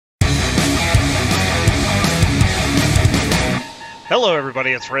Hello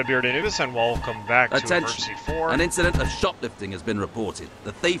everybody, it's Redbeard Anubis and welcome back to Attention. Emergency 4. An incident of shoplifting has been reported.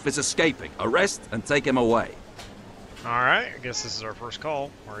 The thief is escaping. Arrest and take him away. Alright, I guess this is our first call.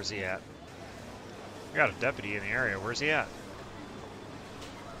 Where is he at? We got a deputy in the area. Where's he at?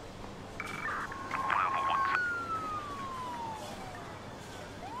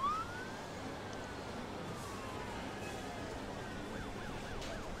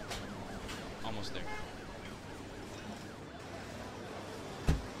 Almost there.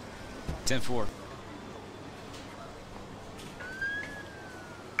 10-4.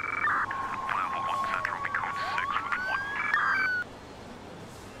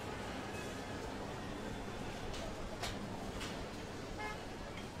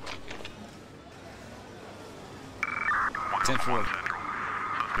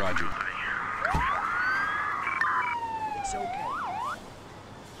 Roger. It's okay.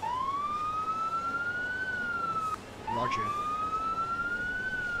 Roger.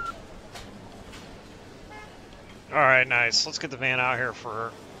 Alright, nice. Let's get the van out here for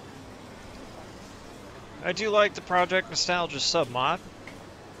her. I do like the Project Nostalgia Submod.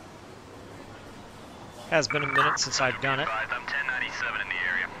 Has been a minute since I've done it. I'm 1097 in the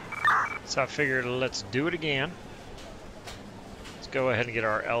area. So I figured let's do it again. Let's go ahead and get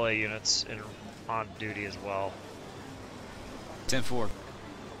our LA units on duty as well. 10-4.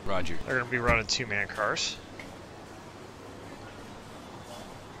 Roger. They're going to be running two-man cars.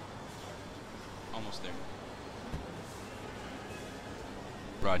 Almost there.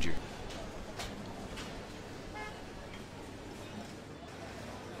 Roger.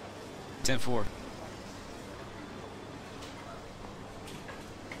 Ten-4.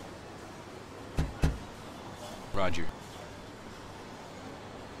 Roger.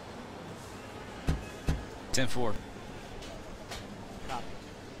 10-4. Copy.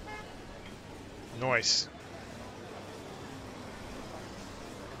 Nice.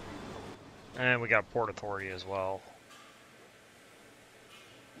 And we got Port Authority as well.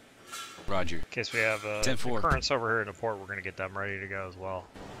 Roger. In case we have 10-4. occurrence over here in the port, we're going to get them ready to go as well.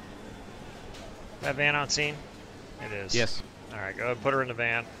 That van on scene? It is. Yes. Alright, go ahead and put her in the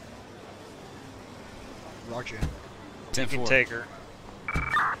van. Roger. You can 10-4. take her.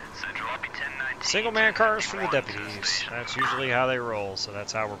 Central, I'll be 1019. Single man cars for the deputies. That's usually how they roll, so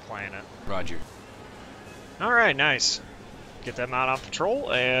that's how we're playing it. Roger. Alright, nice. Get them out on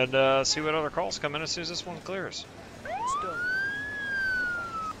patrol and see what other calls come in as soon as this one clears. It's done.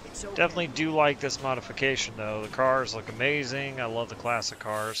 It's okay. Definitely do like this modification though. The cars look amazing. I love the classic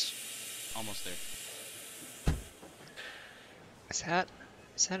cars. Almost there. Is that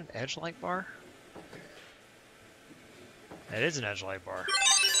an edge light bar? That is an edge light bar.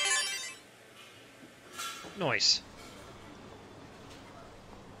 Nice.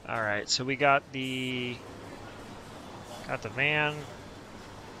 Alright, so we got the van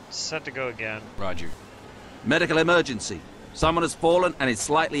set to go again. Roger. Medical emergency. Someone has fallen and is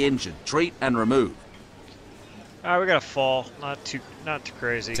slightly injured. Treat and remove. Alright, we got a fall. Not too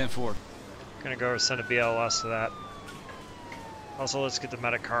crazy. 10-4. Gonna go send a BLS to that. Also, let's get the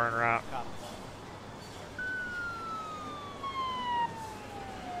medic car en route. Copy.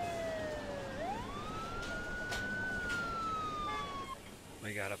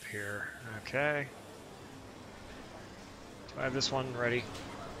 We got up here. Okay. Do I have this one ready?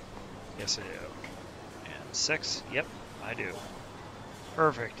 Yes, I do. And 6? Yep, I do.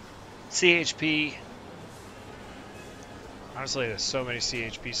 Perfect. CHP. Honestly, there's so many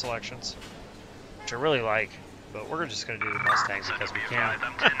CHP selections, which I really like, but we're just going to do the Mustang because we can.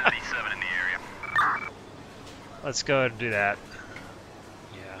 I'm 1097 in the area. Let's go ahead and do that.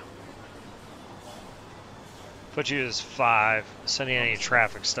 Yeah. Put you as 5. Send you any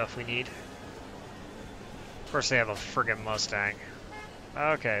traffic stuff we need. Of course, they have a friggin' Mustang.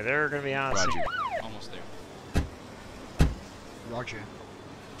 Okay, they're going to be on. Roger. Almost there. Roger.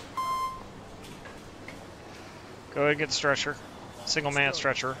 Go ahead and get the stretcher. Single man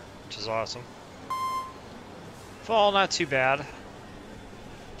stretcher, which is awesome. Fall, not too bad.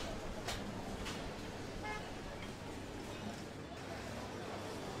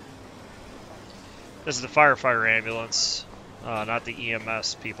 This is the firefighter ambulance, not the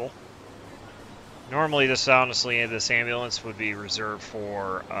EMS people. Normally, this ambulance would be reserved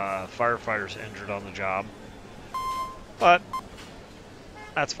for firefighters injured on the job, but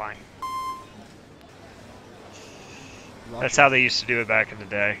that's fine. Roger. That's how they used to do it back in the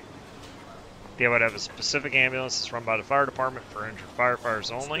day. They would have a specific ambulance that's run by the fire department for injured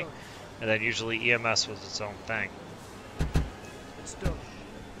firefighters only, and then usually EMS was its own thing. It's done.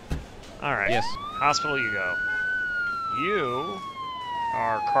 All right. Yes. Hospital you go. You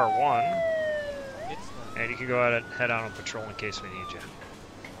are car 1, It's done. And you can go ahead and head out on patrol in case we need you.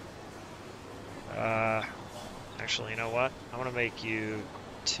 Actually, you know what? I'm gonna make you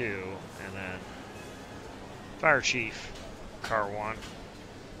 2, and then Fire Chief, Car 1.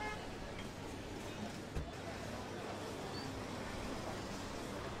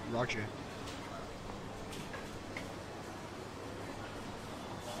 Roger.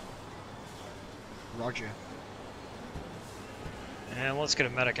 Roger. And let's get a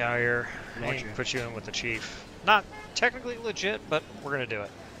medic out here. Roger. And put you in with the chief. Not technically legit, but we're gonna do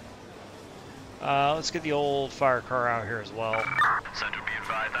it. Let's get the old fire car out here as well. Central, be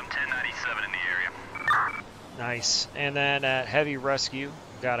advised, I'm 1097 in the area. Nice. And then at heavy rescue,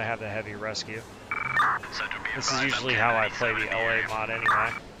 gotta have the heavy rescue. Central, be This advised, is usually how I play the LA mod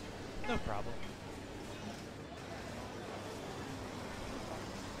anyway. No problem.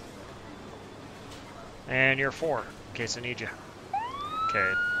 And you're 4, in case I need you.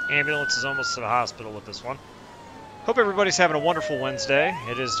 Okay, ambulance is almost to the hospital with this one. Hope everybody's having a wonderful Wednesday.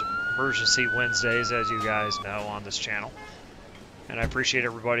 It is Emergency Wednesdays, as you guys know, on this channel. And I appreciate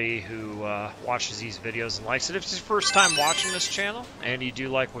everybody who watches these videos and likes it. If it's your first time watching this channel and you do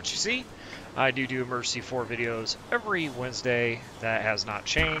like what you see, I do Emergency 4 videos every Wednesday. That has not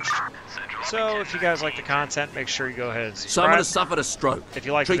changed. So if you guys like the content, make sure you go ahead and subscribe. Someone has suffered a stroke. If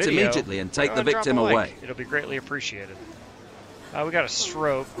you like Treat the video, immediately and take go the ahead and drop victim a like. away. It'll be greatly appreciated. We got a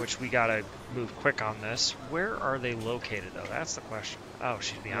stroke, which we gotta move quick on this. Where are they located, though? That's the question. Oh,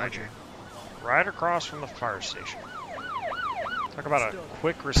 she's behind you. Right across from the fire station. Talk about a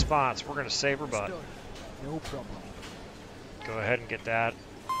quick response. We're gonna save her butt. No problem. Go ahead and get that.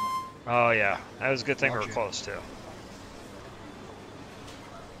 Oh yeah, that was a good thing we were Roger. close to.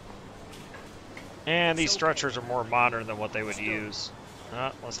 And these stretchers are more modern than what they would use.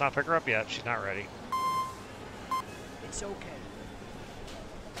 Let's not pick her up yet. She's not ready. It's okay.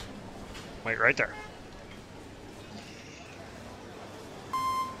 Wait right there.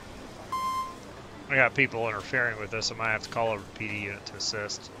 I got people interfering with this. I might have to call over PD unit to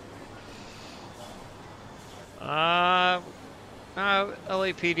assist.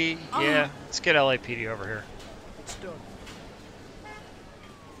 LAPD. Yeah, let's get LAPD over here. It's done.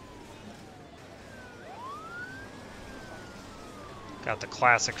 Got the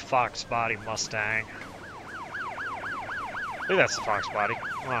classic Fox body Mustang. I believe that's the Fox body.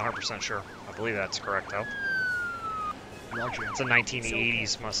 I'm not 100% sure. I believe that's correct, though. Roger. It's a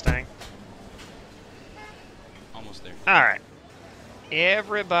 1980s Mustang. Almost there. Alright.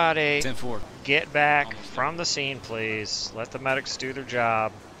 Everybody 10-4. get back Almost there. from the scene, please. Let the medics do their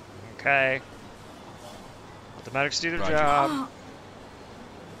job. Okay? Let the medics do their Roger. job.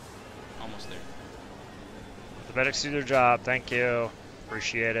 Almost there. Let the medics do their job. Thank you.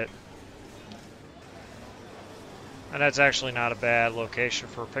 Appreciate it. And that's actually not a bad location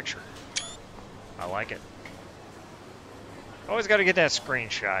for a picture. I like it. Always got to get that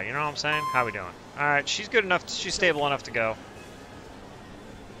screenshot, you know what I'm saying? How we doing? Alright, she's good enough, she's stable enough to go.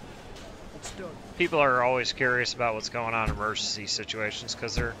 It's done. People are always curious about what's going on in emergency situations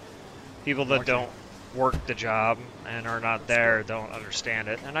because they're people that don't work the job and are not there, don't understand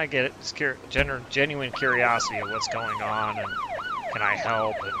it. And I get it. It's genuine curiosity of what's going on and can I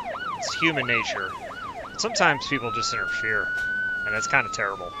help? And it's human nature. Sometimes people just interfere, and that's kind of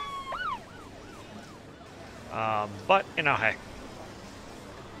terrible. But, you know, hey.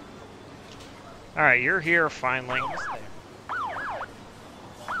 Alright, you're here finally. Almost there.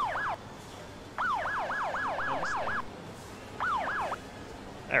 Almost there.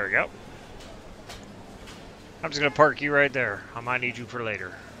 There we go. I'm just going to park you right there. I might need you for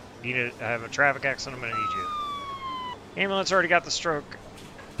later. I have a traffic accident, I'm going to need you. Ambulance already got the stroke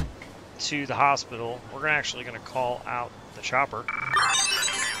to the hospital. We're actually going to call out the chopper.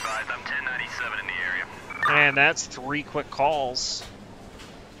 Central, be advised, I'm 1097 in the area. And that's 3 quick calls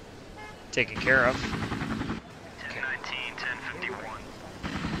taken care of. 1019,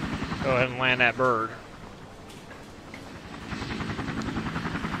 1051. Go ahead and land that bird.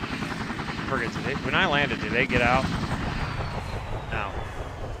 Forget, when I landed, did they get out? No.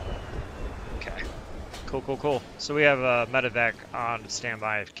 Okay. Cool, cool, cool. So we have a medevac on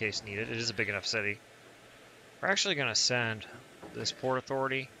standby in case needed. It is a big enough city. We're actually going to send this Port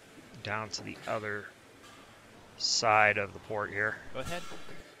Authority down to the other side of the port here. Go ahead.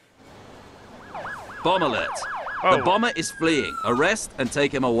 Bomb alert. Oh. The bomber is fleeing. Arrest and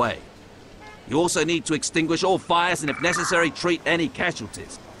take him away. You also need to extinguish all fires and, if necessary, treat any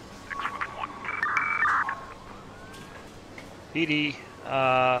casualties. PD,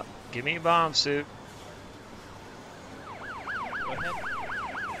 give me a bomb suit. Go ahead.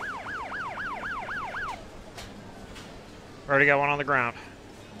 Already got one on the ground.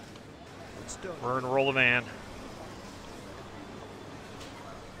 It's done. We're gonna roll the van.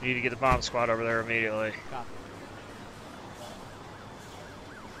 Need to get the bomb squad over there immediately. Copy.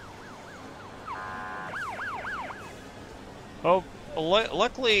 Oh,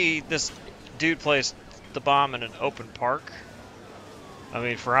 luckily this dude placed the bomb in an open park. I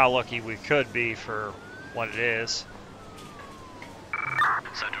mean, for how lucky we could be for what it is.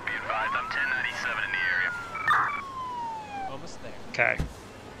 Central be advised, I'm 1097 in the area. Almost there. Okay.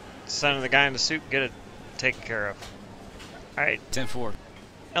 Sending the guy in the suit, get it taken care of. Alright, 10-4.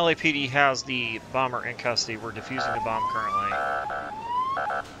 LAPD has the bomber in custody. We're defusing the bomb currently.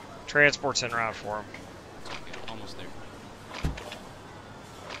 Transport's en route for him. Okay, almost there.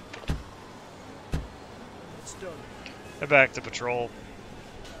 It's done. Head back to patrol.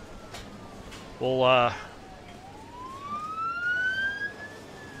 We'll,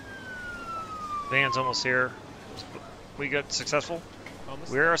 van's almost here. We got successful?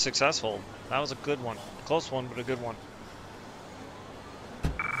 Almost We are successful. That was a good one. A close one, but a good one.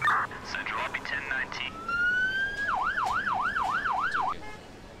 Central, I'll be 1019. It's okay.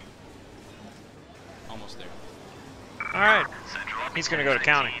 Almost there. Alright. Central, I'll be He's gonna go to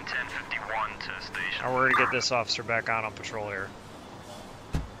county. 1051 to station. Now we're gonna get this officer back on patrol here.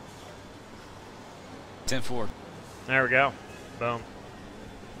 10-4. There we go. Boom.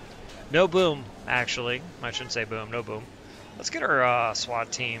 No boom, actually. I shouldn't say boom, no boom. Let's get our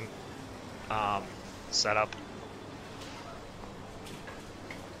SWAT team set up.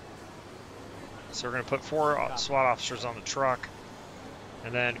 So we're going to put 4 SWAT officers on the truck,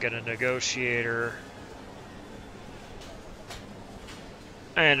 and then get a negotiator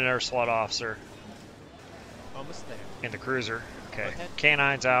and another SWAT officer Almost there. in the cruiser. Okay, ahead.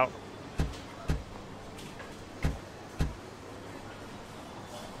 K9's out.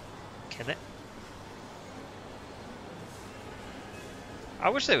 Can they? I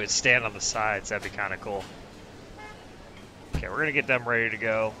wish they would stand on the sides. That'd be kind of cool. Okay, we're gonna get them ready to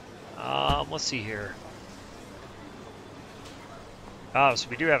go. Let's see here. Oh, so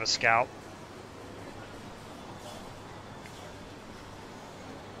we do have a scout.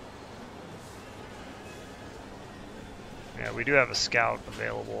 Yeah, we do have a scout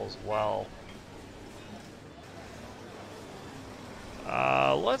available as well.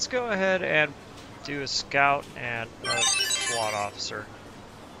 Let's go ahead and do a scout and a SWAT officer.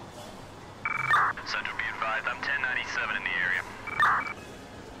 Central be advised, I'm 1097 in the area.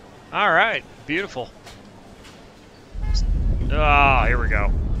 All right, beautiful. Ah, here we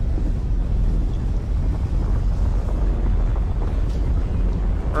go.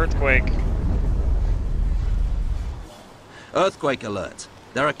 Earthquake. Earthquake alert.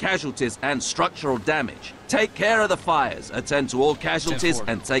 There are casualties and structural damage. Take care of the fires, attend to all casualties, 10-4.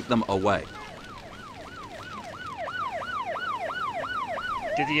 and take them away.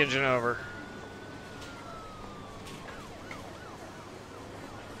 Get the engine over.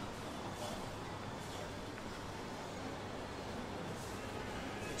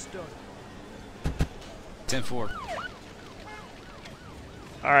 It's done. 10-4.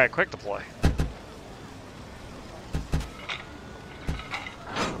 All right, quick deploy.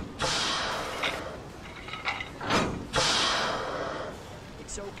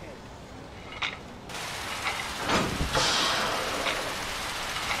 It's okay.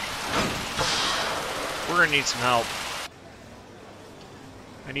 We're gonna need some help.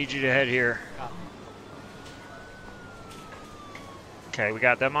 I need you to head here. Copy. Okay, we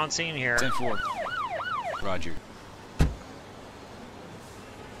got them on scene here. 10-4. Roger.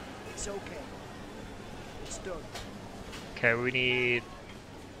 It's okay. It's done. Okay, we need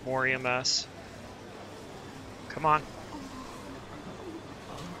more EMS. Come on.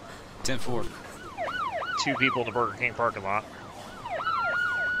 10-4. 2 people in the Burger King parking lot.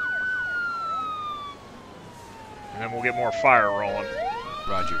 And then we'll get more fire rolling.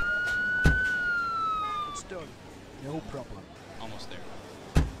 Roger. It's done. No problem. Almost there.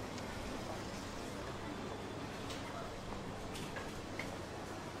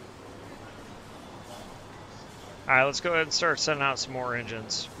 Alright, let's go ahead and start sending out some more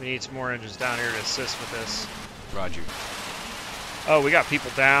engines. We need some more engines down here to assist with this. Roger. Oh, we got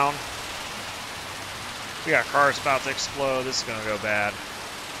people down. We got cars about to explode. This is going to go bad.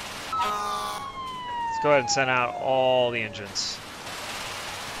 Let's go ahead and send out all the engines.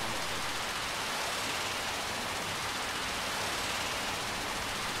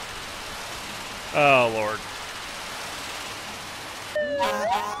 Oh, Lord.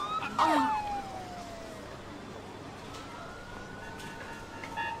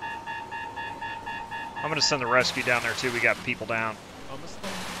 I'm going to send the rescue down there, too. We got people down. Almost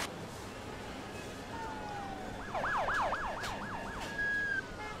there.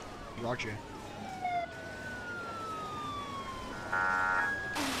 Roger.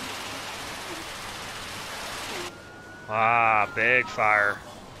 Ah, big fire.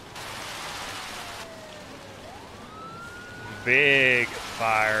 Big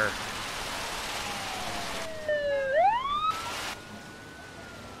fire.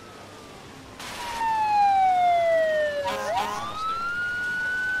 Almost there.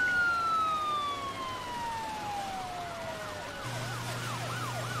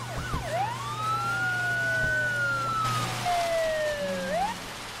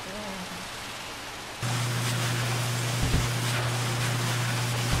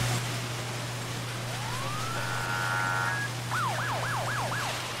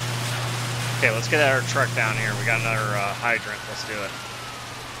 Okay, let's get our truck down here. We got another hydrant. Let's do it.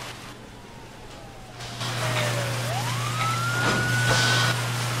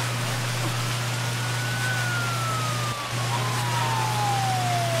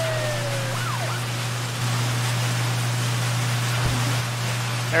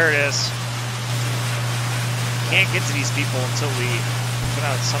 There it is. Can't get to these people until we put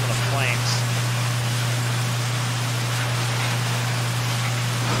out some of the flames.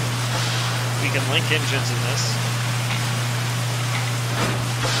 We can link engines in this.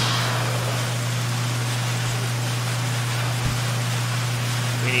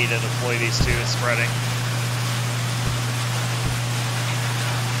 We need to deploy these two, it's spreading.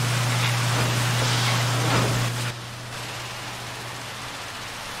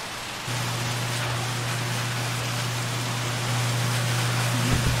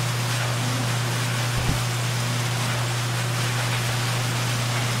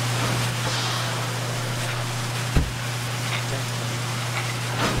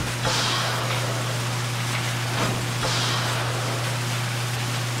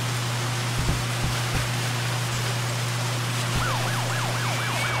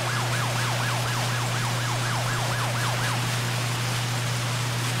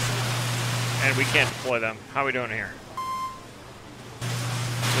 And we can't deploy them. How are we doing here?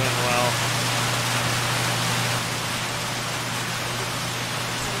 Doing well.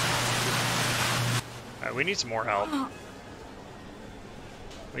 Alright, we need some more help.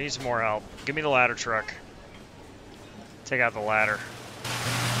 We need some more help. Give me the ladder truck. Take out the ladder.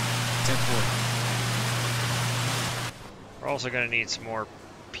 10-4. We're also going to need some more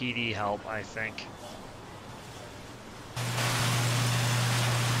PD help, I think.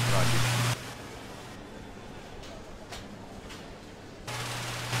 Roger.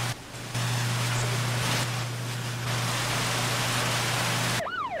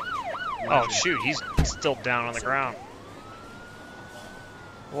 Oh shoot, he's still down on the ground.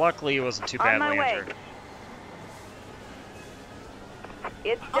 Luckily, he wasn't too On my badly way. injured.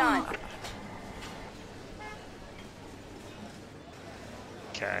 It's done.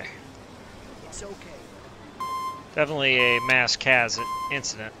 Okay. It's okay. Definitely a mass CAS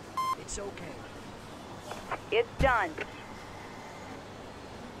incident. It's okay. It's done.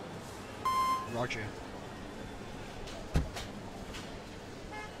 Roger.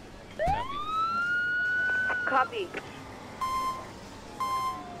 Copy. Copy.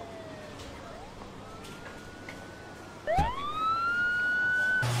 Copy.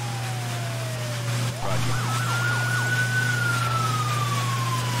 Roger.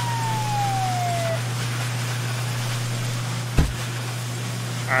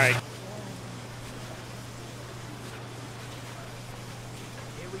 All right.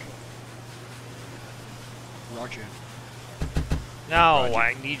 Here we go. Roger. No, Roger.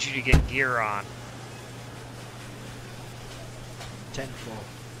 I need you to get gear on. 10-4.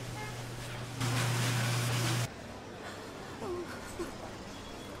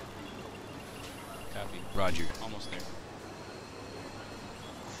 Copy. Roger. Almost there.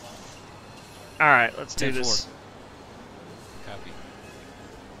 All right, let's do 10-4. this. Copy.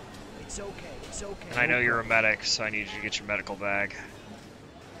 It's okay. It's okay. And I know you're a medic, so I need you to get your medical bag.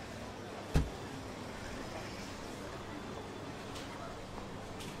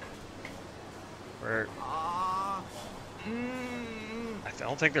 Where? I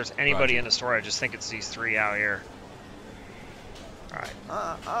don't think there's anybody Roger. in the store. I just think it's these three out here. All right.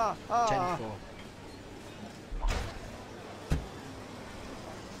 10-4.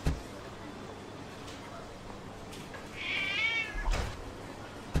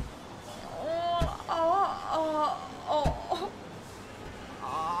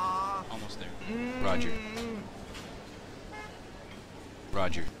 Almost there. Roger.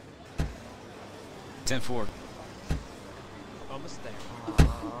 Roger. 10-4. Almost there.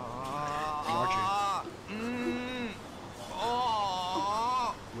 Roger.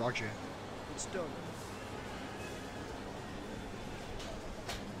 Roger. It's done.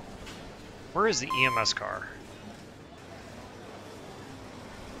 Where is the EMS car?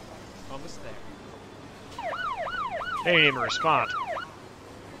 Almost there. They didn't even respond.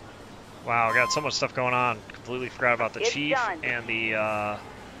 Wow, I got so much stuff going on. Completely forgot about the It's chief done. and the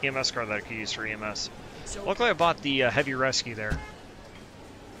EMS car that I could use for EMS. It's okay. Luckily, I bought the heavy rescue there,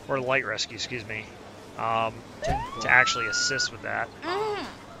 or light rescue, excuse me, to actually assist with that.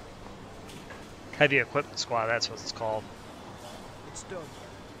 Heavy equipment squad, that's what it's called. It's done.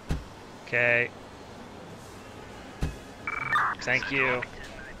 Okay. Thank you.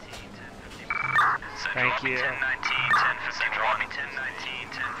 Thank you. 1019, 1051, 1019,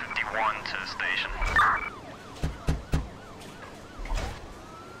 1051 to station.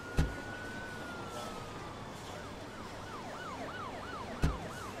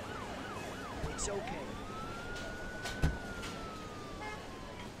 It's okay.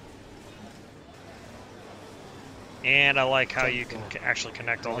 And I like how you can actually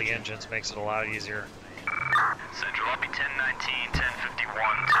connect all the engines, makes it a lot easier. Central Lobby 1019,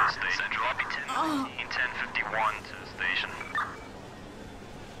 1051 to station. Central Lobby 1019, 1051 to station.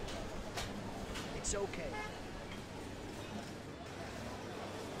 It's okay.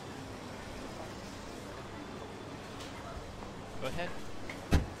 Go ahead.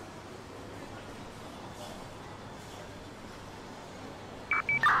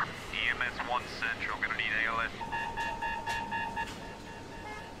 EMS 1 Central, gonna need ALS.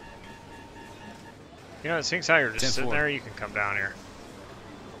 You know, it seems how you're just 10-4. sitting there, you can come down here.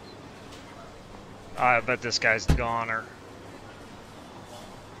 I bet this guy's a goner.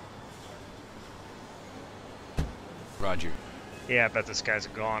 Roger. Yeah, I bet this guy's a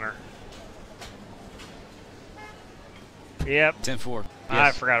goner. Yep, 10-4. I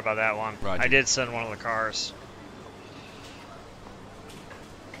Yes. forgot about that one. Roger. I did send one of the cars.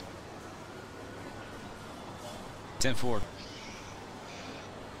 Ten-4.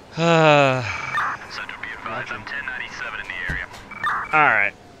 Central, be advised, I'm 1097 in the area.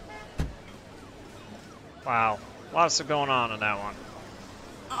 Alright. Wow. Lots of going on in that one.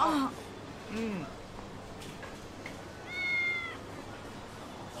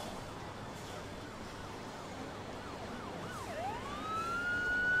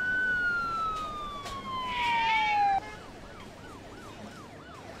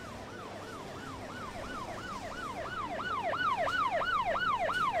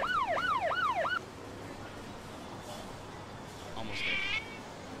 Almost there.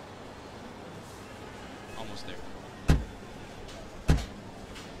 Almost there.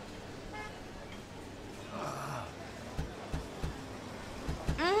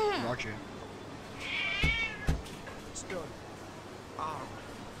 Roger. It's done.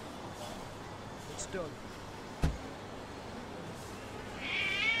 It's done.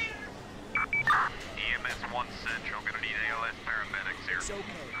 EMS 1 Central, gonna need ALS paramedics here. It's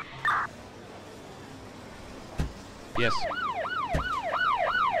okay. Yes.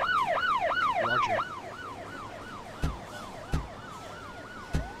 Roger.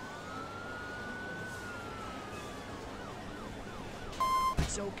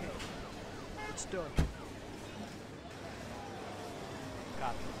 It's okay. It's done.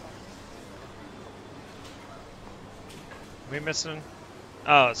 Copy. We missing?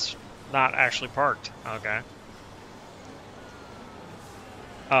 Oh, it's not actually parked. Okay.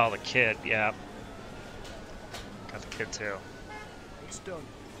 Oh, the kid, yeah. Got the kid too. It's done.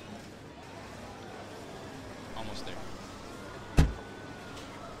 Almost there.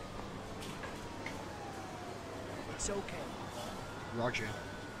 It's okay. Roger.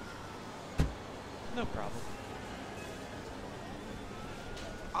 No problem.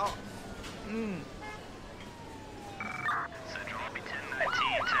 Oh. Central Lobby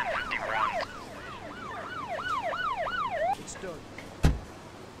 1019, 1051. It's done.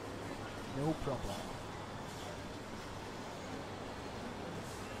 No problem.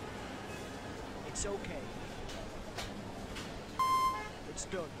 It's okay. It's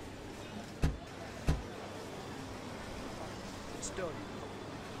done. It's done.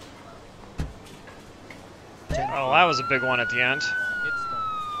 Oh, that was a big one at the end. It's done.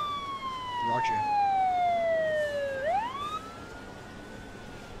 Roger.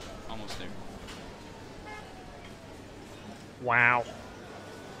 Almost there. Wow.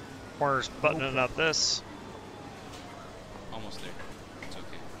 Where's buttoning up this? Almost there. It's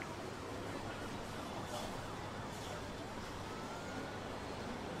okay.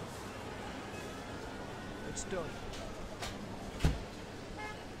 It's done.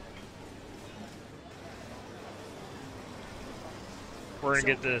 We're gonna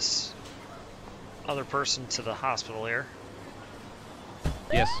get this other person to the hospital here.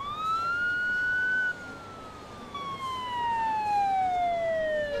 Yes.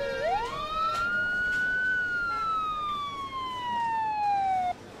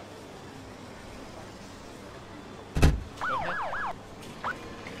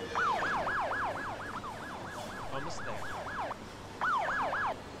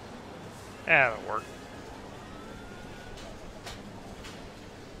 Yeah, that'll work.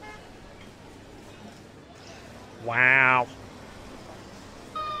 Wow.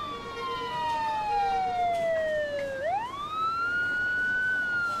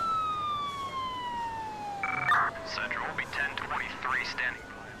 Central will be 1023 standing by.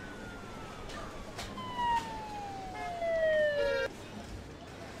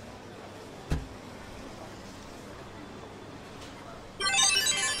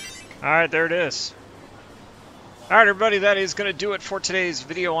 Alright, there it is. Alright, everybody, that is going to do it for today's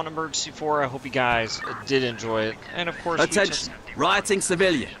video on Emergency 4. I hope you guys did enjoy it. And, of course, Attention, rioting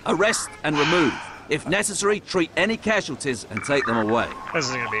civilian. Arrest and remove. If necessary, treat any casualties and take them away. This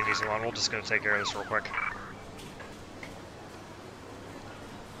isn't going to be an easy one. We're just going to take care of this real quick.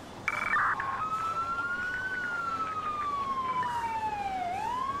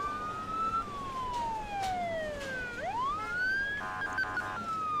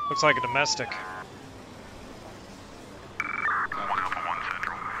 Looks like a domestic.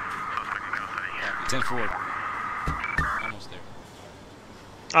 10 forward. Almost there.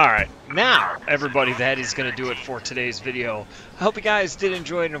 Alright, now, everybody, that is going to do it for today's video. I hope you guys did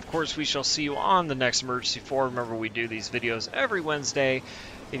enjoy it, and of course, we shall see you on the next Emergency 4. Remember, we do these videos every Wednesday.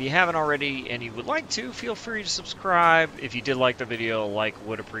 If you haven't already and you would like to, feel free to subscribe. If you did like the video,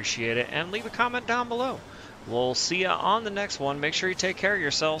 would appreciate it, and leave a comment down below. We'll see you on the next one. Make sure you take care of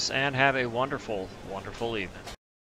yourselves and have a wonderful, wonderful evening.